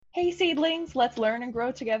Hey seedlings, let's learn and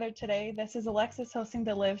grow together today. This is Alexis hosting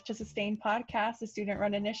the Live to Sustain podcast, a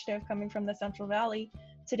student-run initiative coming from the Central Valley.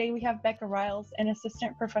 Today we have Becca Riles, an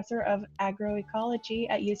assistant professor of agroecology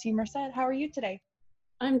at UC Merced. How are you today?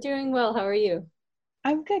 I'm doing well. How are you?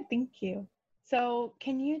 I'm good, thank you. So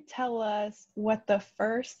can you tell us what the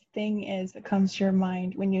first thing is that comes to your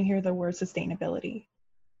mind when you hear the word sustainability?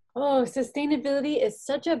 Oh, sustainability is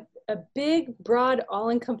such a big, broad,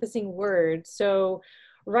 all-encompassing word. So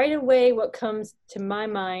right away, what comes to my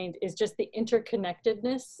mind is just the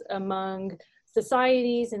interconnectedness among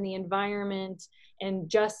societies and the environment and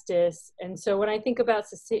justice. And so when I think about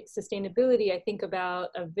sustainability, I think about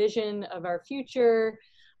a vision of our future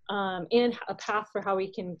and a path for how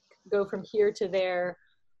we can go from here to there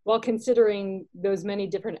while considering those many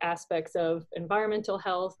different aspects of environmental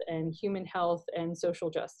health and human health and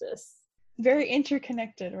social justice. Very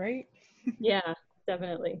interconnected, right? Yeah,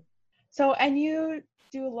 definitely. So, and you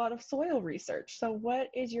do a lot of soil research. So, what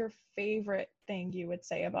is your favorite thing you would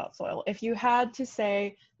say about soil? If you had to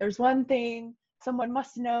say there's one thing someone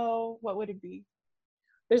must know, what would it be?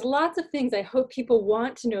 There's lots of things I hope people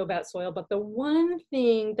want to know about soil, but the one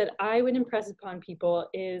thing that I would impress upon people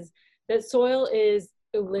is that soil is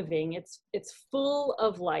living. It's full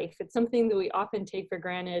of life. It's something that we often take for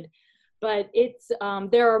granted, but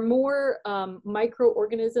there are more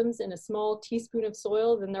microorganisms in a small teaspoon of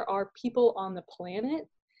soil than there are people on the planet.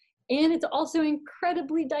 And it's also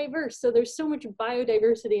incredibly diverse. So there's so much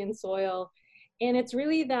biodiversity in soil. And it's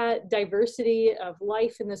really that diversity of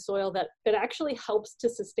life in the soil that actually helps to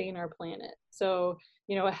sustain our planet. So,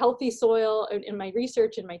 a healthy soil, in my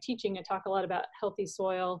research and my teaching, I talk a lot about healthy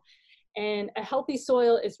soil. And a healthy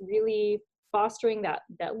soil is really fostering that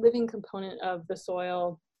living component of the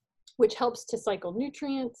soil, which helps to cycle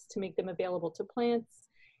nutrients, to make them available to plants.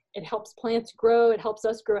 It helps plants grow. It helps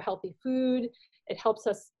us grow healthy food. It helps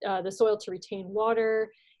us, the soil, to retain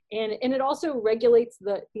water. And it also regulates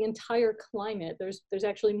the entire climate. There's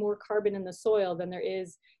actually more carbon in the soil than there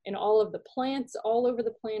is in all of the plants all over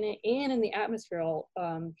the planet and in the atmosphere all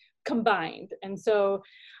combined. And so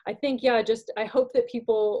I think, I hope that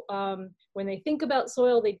people, when they think about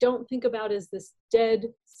soil, they don't think about it as this dead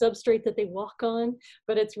substrate that they walk on,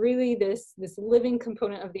 but it's really this living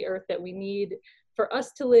component of the earth that we need for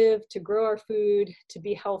us to live, to grow our food, to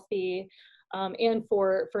be healthy, and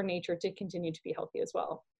for nature to continue to be healthy as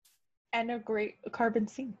well. And a great carbon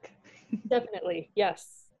sink. Definitely,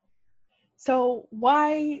 yes. So,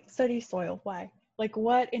 why study soil? Why? Like,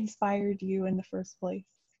 what inspired you in the first place?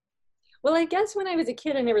 Well, I guess when I was a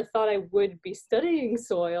kid, I never thought I would be studying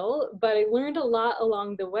soil, but I learned a lot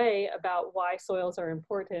along the way about why soils are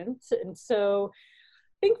important. And so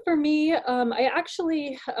I think for me, I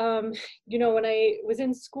actually, when I was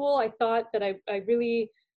in school, I thought that I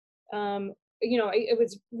really, I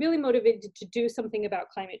was really motivated to do something about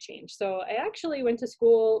climate change. So I actually went to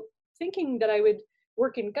school thinking that I would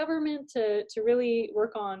work in government to really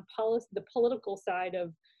work on policy, the political side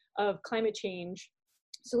of climate change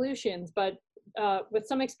solutions. But with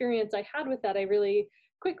some experience I had with that, I really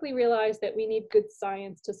quickly realized that we need good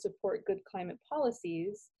science to support good climate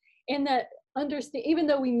policies. And that understand, even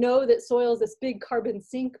though we know that soil is this big carbon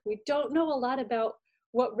sink, we don't know a lot about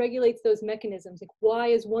what regulates those mechanisms. Like, why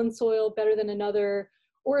is one soil better than another?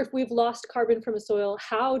 Or if we've lost carbon from a soil,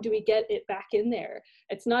 how do we get it back in there?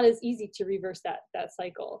 It's not as easy to reverse that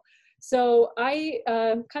cycle. So I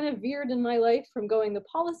kind of veered in my life from going the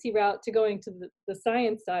policy route to going to the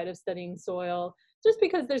science side of studying soil, just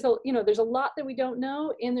because there's a lot that we don't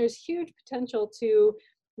know, and there's huge potential to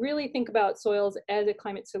really think about soils as a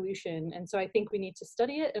climate solution. And so I think we need to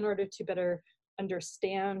study it in order to better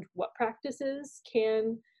understand what practices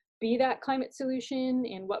can be that climate solution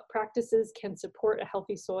and what practices can support a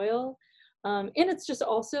healthy soil. And it's just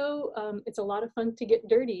also, it's a lot of fun to get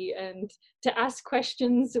dirty, and to ask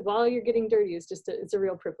questions while you're getting dirty is it's a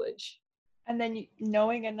real privilege. And then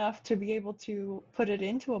knowing enough to be able to put it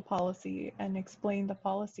into a policy and explain the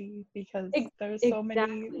policy because there's so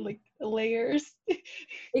many Exactly. layers.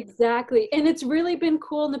 Exactly. And it's really been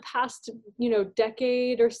cool in the past,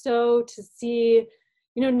 decade or so to see,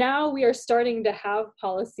 now we are starting to have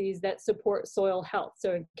policies that support soil health.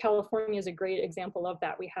 So California is a great example of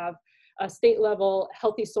that. We have a state level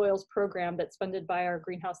healthy soils program that's funded by our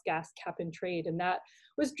greenhouse gas cap and trade. And that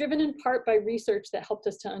was driven in part by research that helped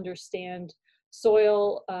us to understand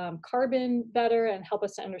soil carbon better and help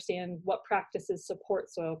us to understand what practices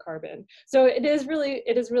support soil carbon. So it is really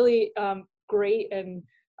great, and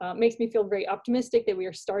makes me feel very optimistic that we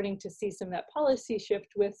are starting to see some of that policy shift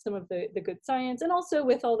with some of the good science, and also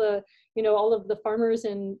with all of the farmers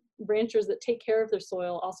and ranchers that take care of their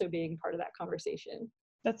soil also being part of that conversation.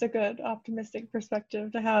 That's a good optimistic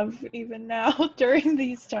perspective to have even now during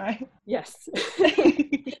these times. Yes.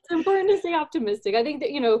 It's important to stay optimistic. I think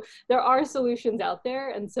that, there are solutions out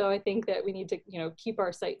there. And so I think that we need to, keep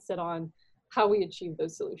our sights set on how we achieve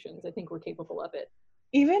those solutions. I think we're capable of it.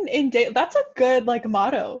 Even in that's a good like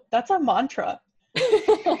motto. That's a mantra.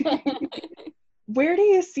 Where do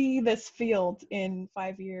you see this field in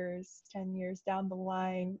 5 years, 10 years down the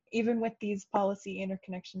line, even with these policy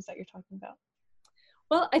interconnections that you're talking about?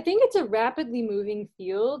 Well, I think it's a rapidly moving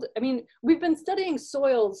field. I mean, we've been studying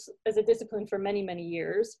soils as a discipline for many, many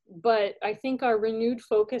years, but I think our renewed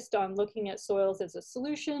focus on looking at soils as a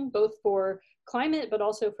solution, both for climate, but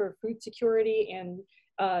also for food security and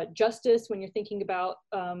justice when you're thinking about,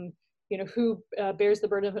 who bears the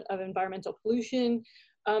burden of environmental pollution.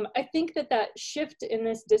 I think that shift in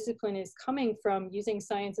this discipline is coming from using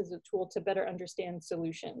science as a tool to better understand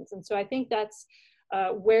solutions. And so I think that's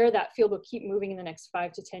where that field will keep moving in the next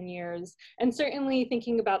 5 to 10 years. And certainly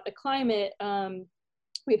thinking about the climate,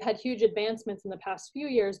 we've had huge advancements in the past few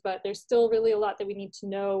years, but there's still really a lot that we need to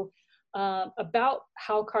know about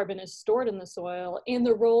how carbon is stored in the soil and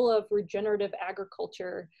the role of regenerative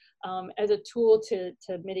agriculture as a tool to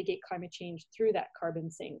mitigate climate change through that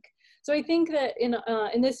carbon sink. So I think that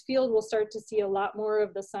in this field, we'll start to see a lot more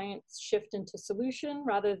of the science shift into solution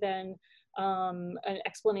rather than an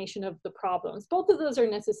explanation of the problems. Both of those are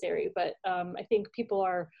necessary, but I think people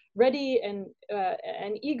are ready and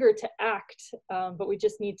eager to act, but we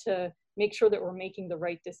just need to make sure that we're making the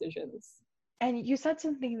right decisions. And you said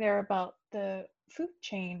something there about the food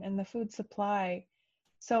chain and the food supply.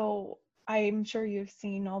 So I'm sure you've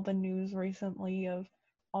seen all the news recently of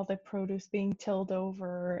all the produce being tilled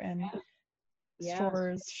over and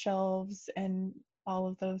stores, shelves, and all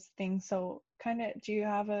of those things. So kind of, do you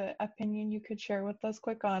have an opinion you could share with us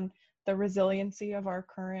quick on the resiliency of our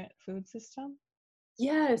current food system?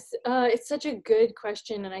 Yes, it's such a good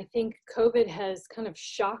question. And I think COVID has kind of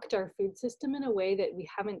shocked our food system in a way that we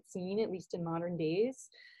haven't seen, at least in modern days.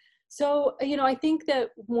 So, I think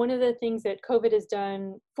that one of the things that COVID has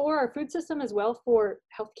done for our food system as well for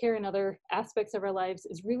healthcare and other aspects of our lives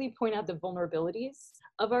is really point out the vulnerabilities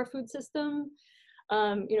of our food system.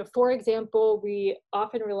 For example, we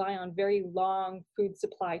often rely on very long food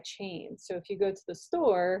supply chains. So if you go to the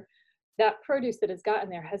store, that produce that has gotten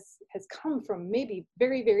there has come from maybe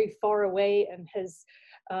very, very far away and has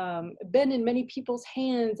been in many people's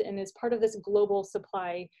hands and is part of this global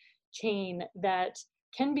supply chain that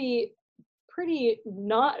can be pretty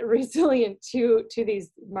not resilient to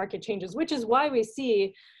these market changes, which is why we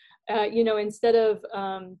see, instead of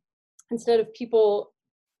people,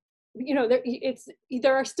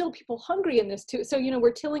 there are still people hungry in this too. So,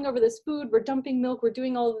 we're tilling over this food, we're dumping milk, we're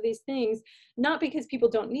doing all of these things, not because people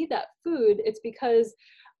don't need that food, it's because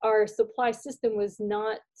our supply system was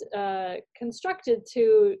not constructed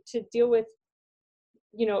to deal with,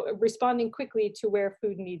 responding quickly to where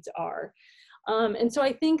food needs are. And so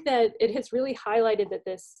I think that it has really highlighted that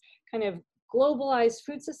this kind of globalized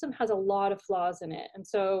food system has a lot of flaws in it. And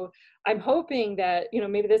so I'm hoping that,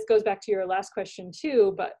 maybe this goes back to your last question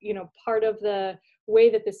too, but, part of the way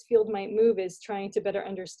that this field might move is trying to better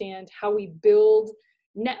understand how we build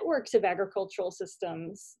networks of agricultural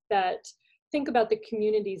systems that think about the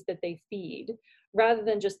communities that they feed, rather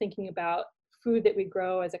than just thinking about food that we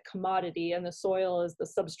grow as a commodity and the soil is the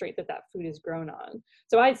substrate that food is grown on.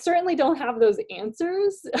 So I certainly don't have those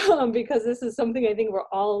answers because this is something I think we're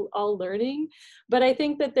all learning. But I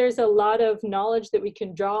think that there's a lot of knowledge that we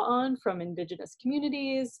can draw on from indigenous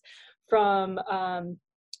communities, from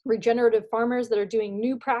regenerative farmers that are doing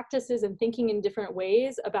new practices and thinking in different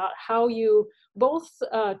ways about how you both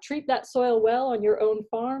treat that soil well on your own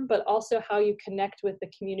farm, but also how you connect with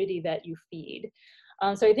the community that you feed.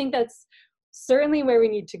 So I think that's certainly where we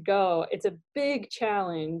need to go. It's a big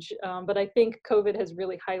challenge, but I think COVID has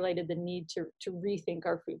really highlighted the need to rethink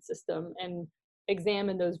our food system and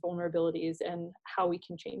examine those vulnerabilities and how we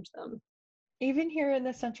can change them. Even here in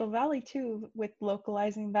the Central Valley too, with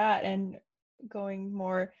localizing that and going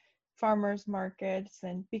more farmers markets,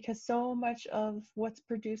 and because so much of what's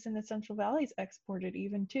produced in the Central Valley is exported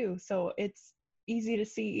even too. So it's easy to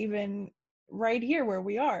see even right here where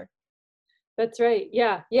we are. That's right.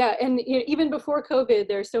 Yeah. And even before COVID,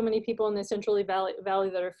 there are so many people in the Central Valley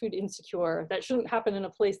that are food insecure. That shouldn't happen in a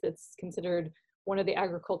place that's considered one of the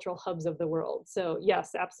agricultural hubs of the world. So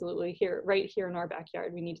yes, absolutely. Right here in our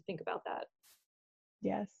backyard, we need to think about that.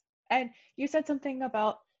 Yes. And you said something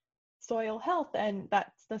about soil health, and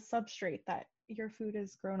that's the substrate that your food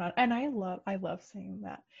is grown on. And I love saying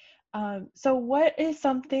that. So what is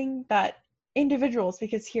something that individuals,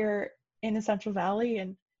 because here in the Central Valley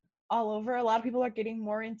and all over. A lot of people are getting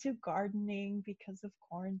more into gardening because of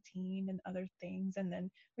quarantine and other things. And then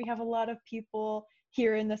we have a lot of people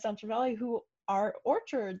here in the Central Valley who are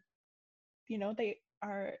orchard, they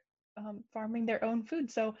are farming their own food.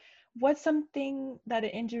 So what's something that an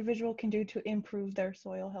individual can do to improve their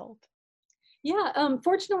soil health? Yeah,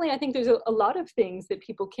 fortunately, I think there's a lot of things that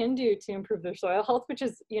people can do to improve their soil health, which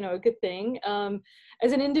is, a good thing.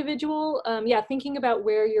 As an individual, yeah, thinking about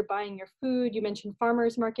where you're buying your food. You mentioned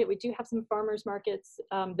farmers market. We do have some farmers markets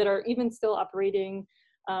that are even still operating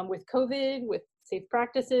with COVID, with safe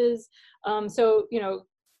practices. So,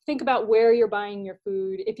 think about where you're buying your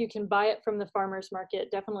food. If you can buy it from the farmers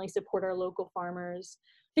market, definitely support our local farmers.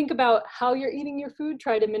 Think about how you're eating your food.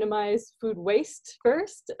 Try to minimize food waste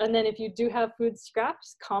first. And then if you do have food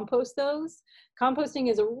scraps, compost those. Composting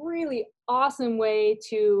is a really awesome way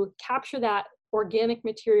to capture that organic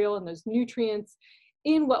material and those nutrients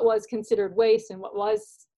in what was considered waste and what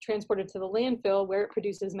was transported to the landfill where it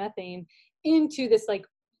produces methane into this like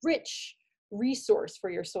rich resource for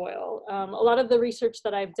your soil. A lot of the research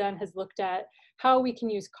that I've done has looked at how we can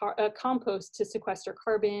use compost to sequester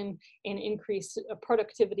carbon and increase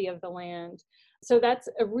productivity of the land. So that's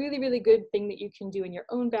a really, really good thing that you can do in your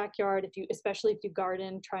own backyard, especially if you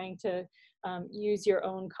garden, trying to use your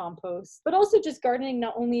own compost. But also just gardening,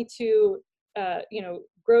 not only to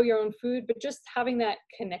grow your own food, but just having that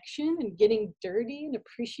connection and getting dirty and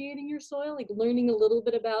appreciating your soil, like learning a little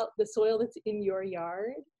bit about the soil that's in your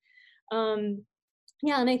yard.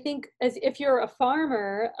 Yeah, and I think as if you're a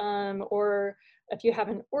farmer or if you have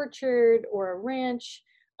an orchard or a ranch,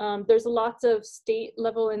 there's lots of state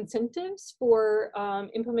level incentives for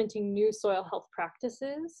implementing new soil health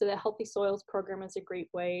practices. So the Healthy Soils program is a great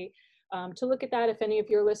way to look at that. If any of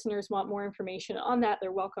your listeners want more information on that,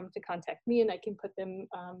 they're welcome to contact me and I can put them,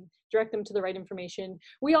 direct them to the right information.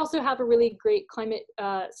 We also have a really great climate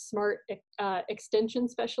smart extension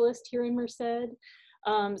specialist here in Merced.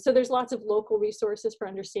 So there's lots of local resources for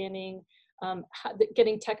understanding,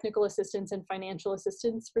 getting technical assistance and financial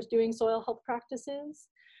assistance for doing soil health practices.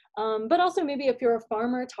 But also maybe if you're a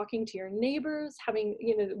farmer, talking to your neighbors, having,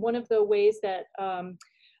 one of the ways that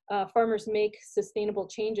farmers make sustainable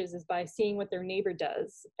changes is by seeing what their neighbor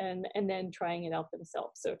does and then trying it out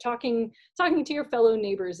themselves. So talking to your fellow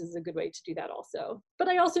neighbors is a good way to do that also. But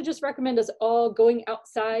I also just recommend us all going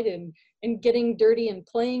outside and getting dirty and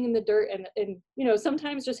playing in the dirt and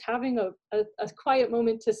sometimes just having a quiet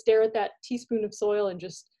moment to stare at that teaspoon of soil and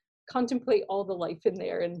just contemplate all the life in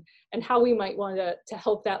there and how we might want to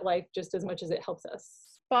help that life just as much as it helps us.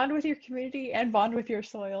 Bond with your community and bond with your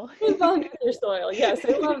soil. And bond with your soil. Yes,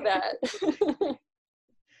 I love that.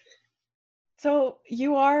 So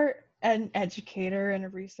you are an educator and a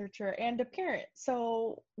researcher and a parent.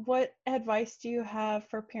 So what advice do you have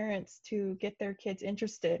for parents to get their kids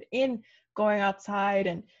interested in going outside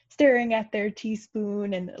and staring at their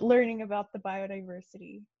teaspoon and learning about the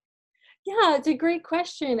biodiversity? Yeah, it's a great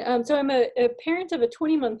question. So I'm a parent of a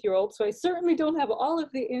 20-month-old, so I certainly don't have all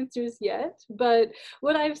of the answers yet. But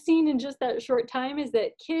what I've seen in just that short time is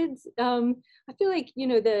that kids, I feel like,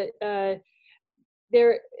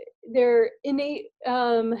 their innate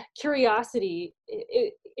curiosity,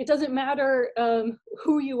 it doesn't matter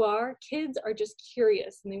who you are, kids are just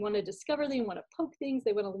curious and they want to discover, they want to poke things,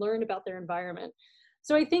 they want to learn about their environment.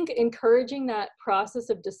 So I think encouraging that process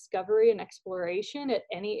of discovery and exploration at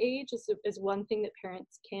any age is one thing that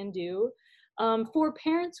parents can do. For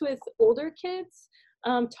parents with older kids,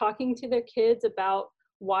 talking to their kids about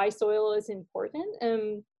why soil is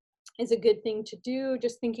important is a good thing to do.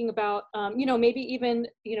 Just thinking about, maybe even,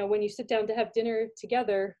 when you sit down to have dinner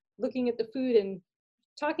together, looking at the food and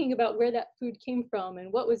talking about where that food came from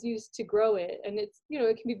and what was used to grow it. And it's,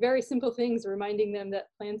 it can be very simple things, reminding them that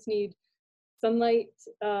plants need sunlight,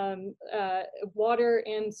 water,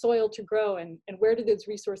 and soil to grow, and where do those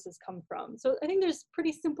resources come from? So I think there's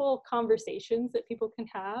pretty simple conversations that people can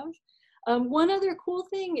have. One other cool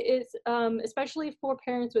thing is, especially for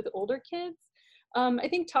parents with older kids, I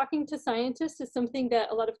think talking to scientists is something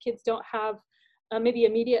that a lot of kids don't have maybe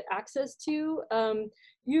immediate access to.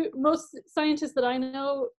 Most scientists that I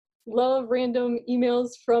know love random emails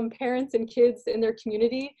from parents and kids in their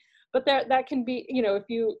community. But that can be, if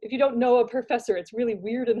you don't know a professor, it's really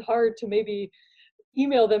weird and hard to maybe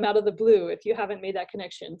email them out of the blue if you haven't made that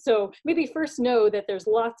connection. So maybe first know that there's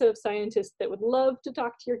lots of scientists that would love to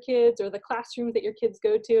talk to your kids or the classrooms that your kids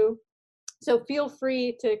go to. So feel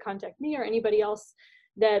free to contact me or anybody else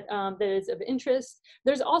that is of interest.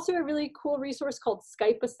 There's also a really cool resource called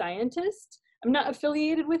Skype a Scientist. I'm not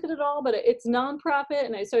affiliated with it at all, but it's nonprofit,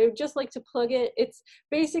 and so I would just like to plug it. It's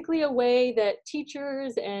basically a way that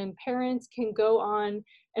teachers and parents can go on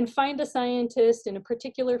and find a scientist in a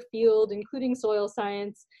particular field, including soil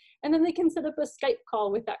science, and then they can set up a Skype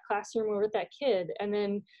call with that classroom or with that kid, and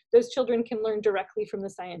then those children can learn directly from the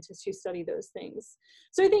scientists who study those things.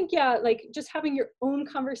 So I think, yeah, like just having your own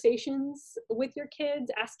conversations with your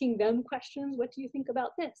kids, asking them questions. What do you think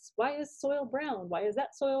about this? Why is soil brown? Why is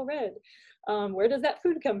that soil red? Where does that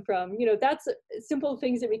food come from? You know, that's simple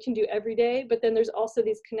things that we can do every day, but then there's also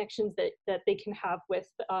these connections that they can have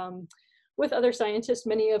with other scientists,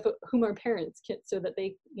 many of whom are parents, so that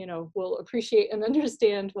they, you know, will appreciate and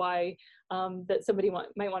understand why that somebody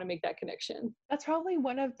might want to make that connection. That's probably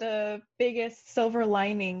one of the biggest silver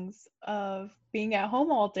linings of being at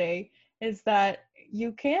home all day, is that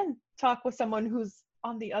you can talk with someone who's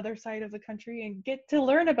on the other side of the country and get to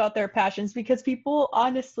learn about their passions, because people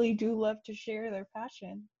honestly do love to share their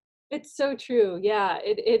passion. It's so true. Yeah,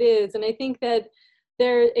 it is. And I think that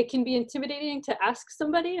it can be intimidating to ask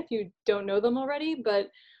somebody if you don't know them already, but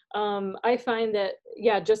I find that,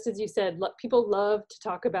 yeah, just as you said, people love to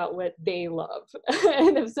talk about what they love.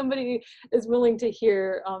 And if somebody is willing to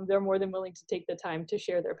hear, they're more than willing to take the time to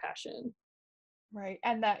share their passion. Right.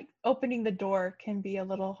 And that opening the door can be a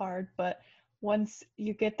little hard, but once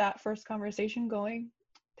you get that first conversation going,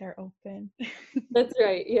 they're open. That's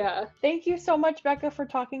right. Yeah. Thank you so much, Becca, for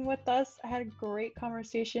talking with us. I had a great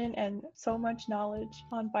conversation and so much knowledge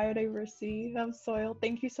on biodiversity of soil.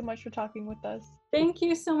 Thank you so much for talking with us. Thank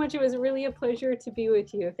you so much. It was really a pleasure to be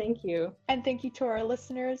with you. Thank you. And thank you to our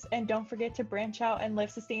listeners. And don't forget to branch out and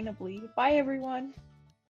live sustainably. Bye, everyone.